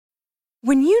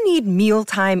When you need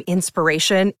mealtime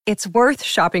inspiration, it's worth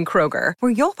shopping Kroger,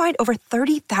 where you'll find over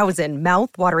 30,000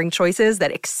 mouth-watering choices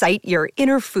that excite your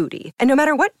inner foodie. And no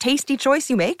matter what tasty choice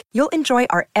you make, you'll enjoy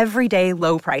our everyday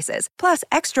low prices, plus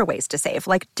extra ways to save,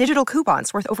 like digital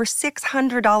coupons worth over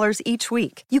 $600 each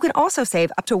week. You can also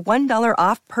save up to $1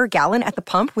 off per gallon at the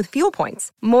pump with fuel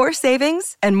points. More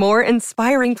savings and more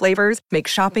inspiring flavors make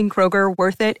shopping Kroger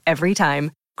worth it every time.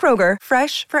 Kroger,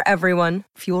 fresh for everyone.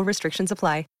 Fuel restrictions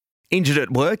apply. Injured at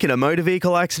work in a motor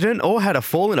vehicle accident or had a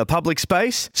fall in a public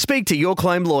space? Speak to Your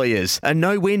Claim Lawyers, a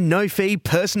no-win, no-fee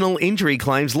personal injury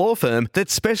claims law firm that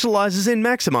specialises in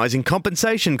maximising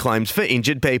compensation claims for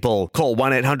injured people. Call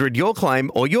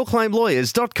 1-800-YOUR-CLAIM or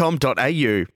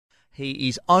yourclaimlawyers.com.au. He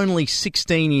is only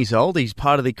 16 years old. He's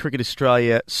part of the Cricket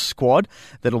Australia squad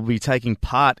that will be taking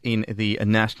part in the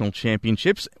National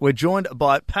Championships. We're joined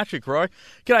by Patrick Rowe.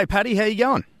 G'day, Paddy. How you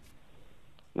going?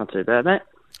 Not too bad, mate.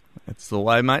 That's the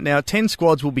way, mate. Now, 10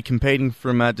 squads will be competing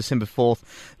from December 4th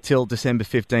till December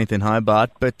 15th in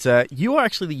Hobart, but you are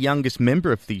actually the youngest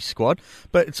member of the squad,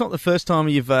 but it's not the first time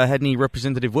you've had any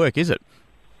representative work, is it?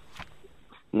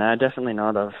 No, definitely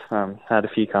not. I've had a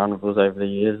few carnivals over the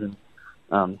years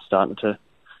and starting to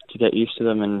get used to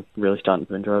them and really starting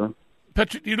to enjoy them.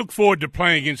 Patrick, you look forward to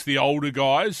playing against the older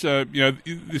guys.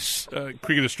 This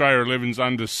Cricket Australia 11's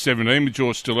under 17, which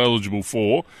you're still eligible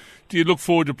for. Do you look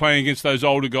forward to playing against those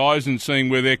older guys and seeing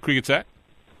where their cricket's at?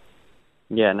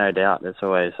 Yeah, no doubt. It's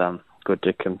always good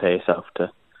to compare yourself to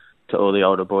all the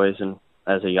older boys, and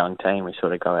as a young team, we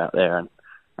sort of go out there and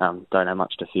don't have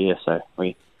much to fear, so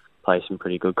we play some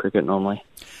pretty good cricket normally.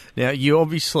 Now, you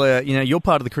obviously, you're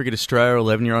part of the Cricket Australia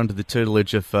 11. You're under the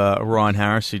tutelage of Ryan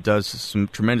Harris, who does some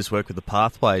tremendous work with the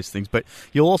pathways things. But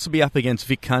you'll also be up against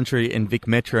Vic Country and Vic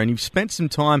Metro, and you've spent some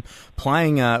time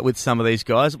playing with some of these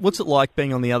guys. What's it like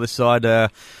being on the other side?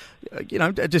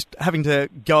 Just having to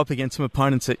go up against some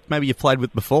opponents that maybe you've played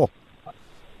with before.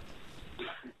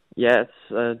 Yeah,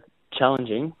 it's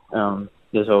challenging.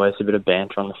 There's always a bit of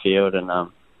banter on the field,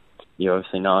 and you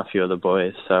obviously know a few of the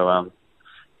boys, so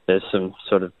there's some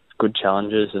sort of good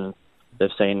challenges, and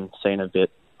they've seen a bit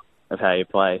of how you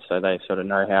play, so they sort of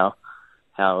know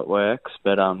how it works,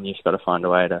 but you've got to find a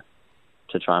way to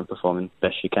try and perform the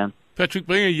best you can. Patrick,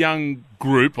 being a young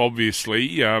group,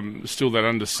 obviously, still that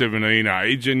under 17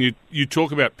 age, and you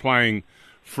talk about playing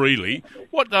freely.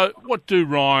 What do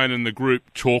Ryan and the group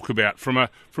talk about from a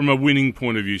winning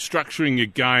point of view, structuring your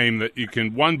game that you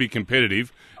can, one, be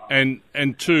competitive, and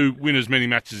two, win as many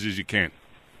matches as you can?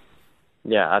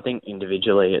 Yeah, I think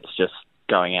individually it's just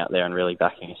going out there and really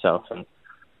backing yourself. And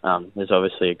there's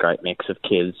obviously a great mix of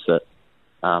kids that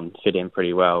fit in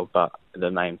pretty well, but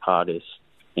the main part is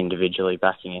individually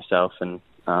backing yourself and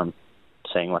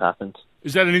seeing what happens.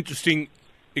 Is that an interesting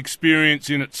experience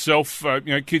in itself?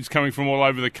 Kids coming from all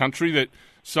over the country that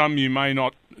some you may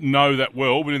not know that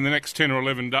well, but in the next 10 or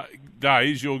 11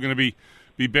 days you're going to be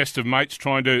best of mates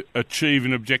trying to achieve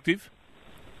an objective?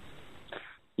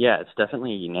 Yeah, it's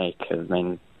definitely unique. I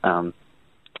mean, some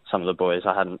of the boys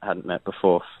I hadn't met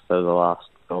before before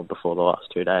the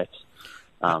last 2 days.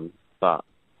 But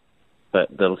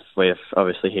we're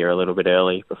obviously here a little bit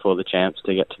early before the champs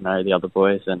to get to know the other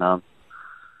boys, and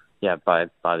by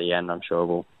the end I'm sure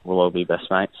we'll all be best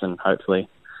mates and hopefully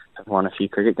have won a few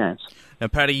cricket games. Now,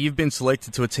 Paddy, you've been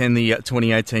selected to attend the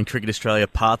 2018 Cricket Australia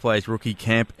Pathways Rookie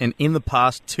Camp, and in the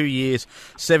past 2 years,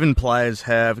 7 players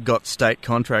have got state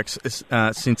contracts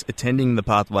since attending the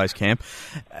Pathways Camp.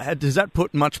 Does that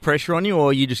put much pressure on you,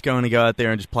 or are you just going to go out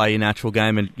there and just play your natural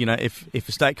game? And if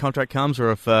a state contract comes,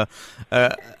 or if a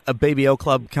BBL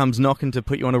club comes knocking to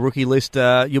put you on a rookie list,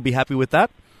 you'll be happy with that?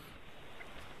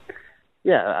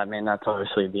 Yeah, I mean, that's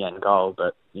obviously the end goal,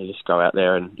 but you just go out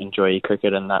there and enjoy your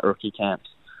cricket, and that rookie camp's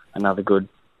another good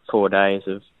 4 days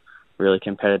of really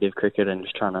competitive cricket and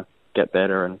just trying to get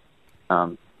better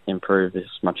and improve as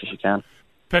much as you can.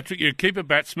 Patrick, you're a keeper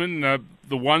batsman.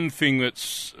 The one thing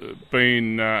that's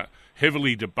been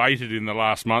heavily debated in the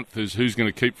last month is who's going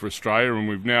to keep for Australia, and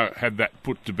we've now had that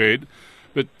put to bed.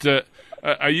 But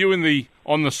are you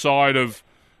on the side of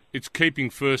it's keeping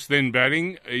first, then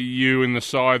batting? Are you in the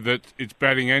side that it's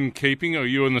batting and keeping? Or are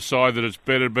you in the side that it's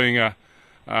better being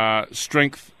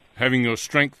having your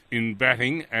strength in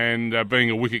batting and being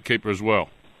a wicket keeper as well?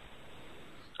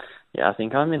 Yeah, I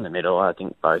think I'm in the middle. I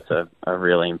think both are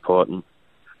really important.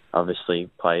 Obviously,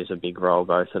 plays a big role,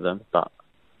 both of them. But,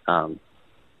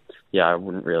 I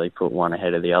wouldn't really put one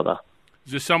ahead of the other.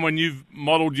 Is there someone you've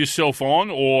modelled yourself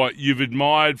on or you've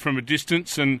admired from a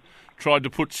distance and tried to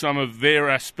put some of their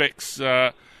aspects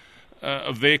of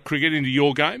their cricket into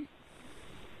your game?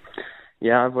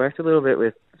 Yeah, I've worked a little bit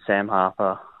with Sam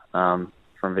Harper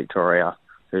from Victoria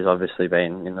who's obviously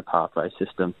been in the pathway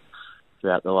system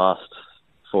throughout the last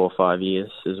 4 or 5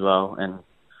 years as well, and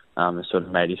has sort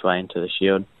of made his way into the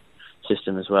Shield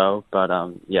system as well. But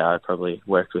I probably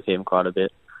worked with him quite a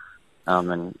bit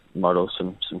and modelled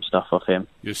some stuff off him.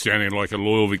 You're sounding like a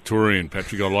loyal Victorian,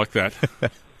 Patrick. I like that.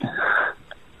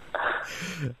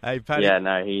 Hey, Paddy. Yeah,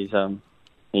 no, he's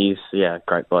a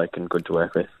great bloke and good to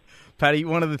work with. Paddy,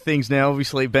 one of the things now,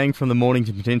 obviously, being from the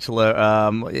Mornington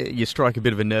Peninsula, you strike a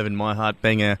bit of a nerve in my heart.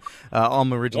 Being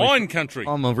I'm originally wine country.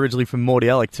 I'm originally from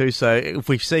Mordialloc too. So if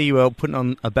we see you putting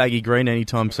on a baggy green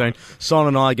anytime soon, Son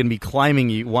and I are going to be claiming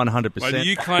you 100%. Wait, are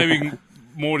you claiming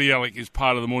Mordialloc is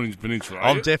part of the Mornington Peninsula?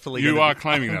 I'm definitely. You are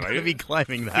claiming that. I'm going to be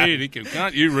claiming that. Fair dinkum.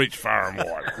 Can't you reach far and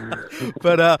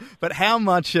wide? But how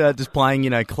much does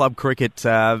playing club cricket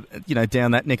down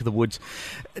that neck of the woods?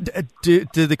 Do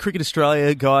the Cricket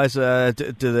Australia guys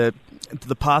do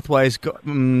the pathways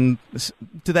do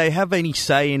they have any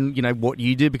say in what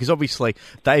you do? Because obviously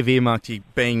they've earmarked you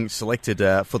being selected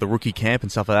for the rookie camp and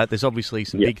stuff like that. There's obviously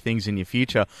some big things in your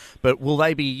future, but will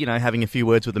they be having a few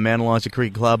words with the Mount Eliza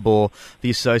Cricket Club or the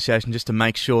association just to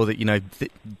make sure that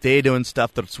they're doing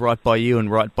stuff that's right by you and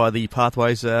right by the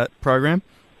pathways program?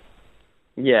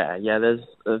 Yeah, there's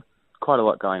quite a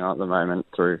lot going on at the moment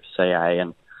through CA,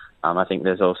 and I think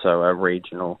there's also a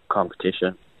regional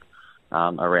competition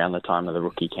around the time of the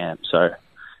rookie camp. So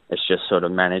it's just sort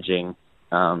of managing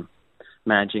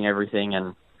everything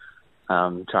and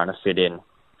trying to fit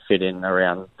in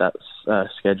around that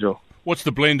schedule. What's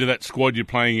the blend of that squad you're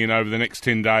playing in over the next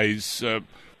 10 days from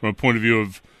a point of view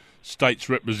of states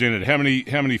represented? How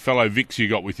many fellow Vics you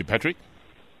got with you, Patrick?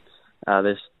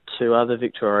 There's 2 other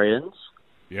Victorians.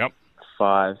 Yep.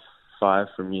 5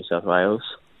 from New South Wales.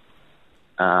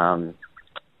 1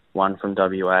 from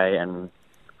WA and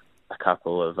a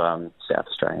couple of South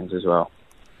Australians as well.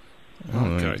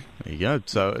 Okay. There you go.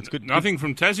 So it's good. Nothing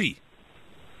from Tassie?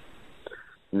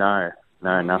 No,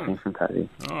 nothing from Tassie.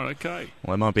 Oh, okay.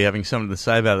 Well, I might be having something to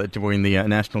say about that during the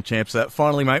national champs.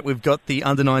 Finally, mate, we've got the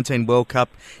Under-19 World Cup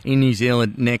in New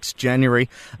Zealand next January.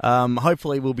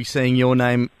 Hopefully, we'll be seeing your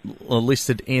name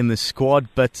listed in the squad.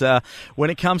 But when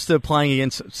it comes to playing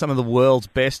against some of the world's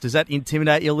best, does that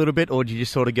intimidate you a little bit? Or do you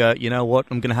just sort of go, you know what,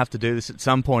 I'm going to have to do this at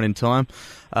some point in time?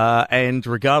 And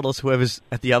regardless, whoever's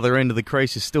at the other end of the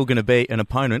crease is still going to be an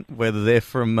opponent, whether they're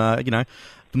from,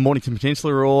 the Mornington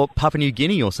Peninsula or Papua New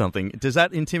Guinea or something. Does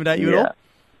that intimidate you at all?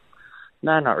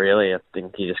 No, not really. I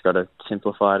think you just got to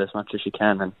simplify it as much as you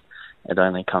can, and it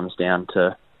only comes down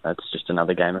to it's just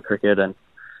another game of cricket, and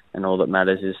all that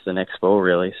matters is the next ball,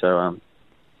 really. So,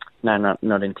 no,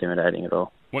 not intimidating at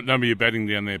all. What number are you batting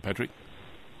down there, Patrick?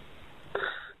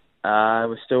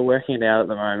 We're still working it out at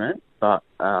the moment, but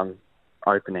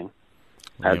opening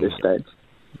at this stage.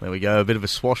 There we go, a bit of a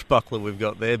swashbuckler we've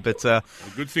got there. But the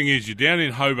good thing is you're down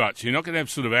in Hobart, so you're not going to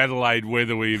have sort of Adelaide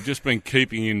weather where you've just been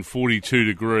keeping in 42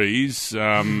 degrees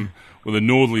with a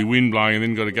northerly wind blowing and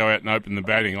then got to go out and open the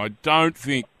batting. I don't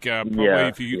think probably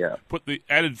if you put the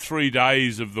added 3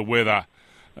 days of the weather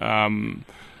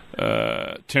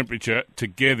temperature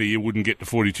together, you wouldn't get to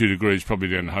 42 degrees probably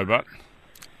down in Hobart.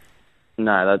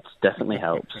 No, that definitely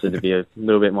helps. It'd be a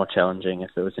little bit more challenging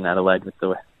if it was in Adelaide with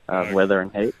the weather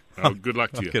and heat. Oh, good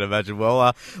luck to you. I can imagine.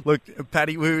 Well, look,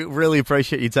 Paddy, we really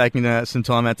appreciate you taking some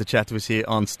time out to chat to us here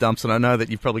on Stumps, and I know that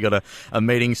you've probably got a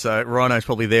meeting, so Rhino's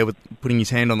probably there with putting his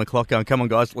hand on the clock going, come on,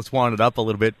 guys, let's wind it up a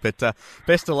little bit. But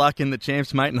best of luck in the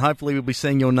champs, mate, and hopefully we'll be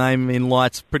seeing your name in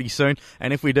lights pretty soon.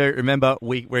 And if we do, remember,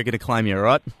 we're going to claim you, all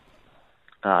right?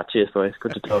 Cheers, boys.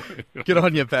 Good to talk. Good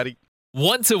on you, Paddy.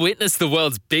 Want to witness the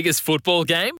world's biggest football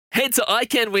game? Head to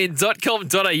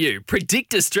iCanWin.com.au,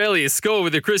 predict Australia's score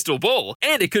with a crystal ball,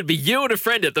 and it could be you and a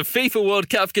friend at the FIFA World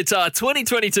Cup Qatar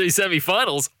 2022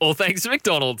 semi-finals, all thanks to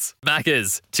McDonald's.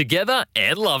 Maccas, together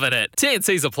and loving it.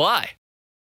 TNCs apply.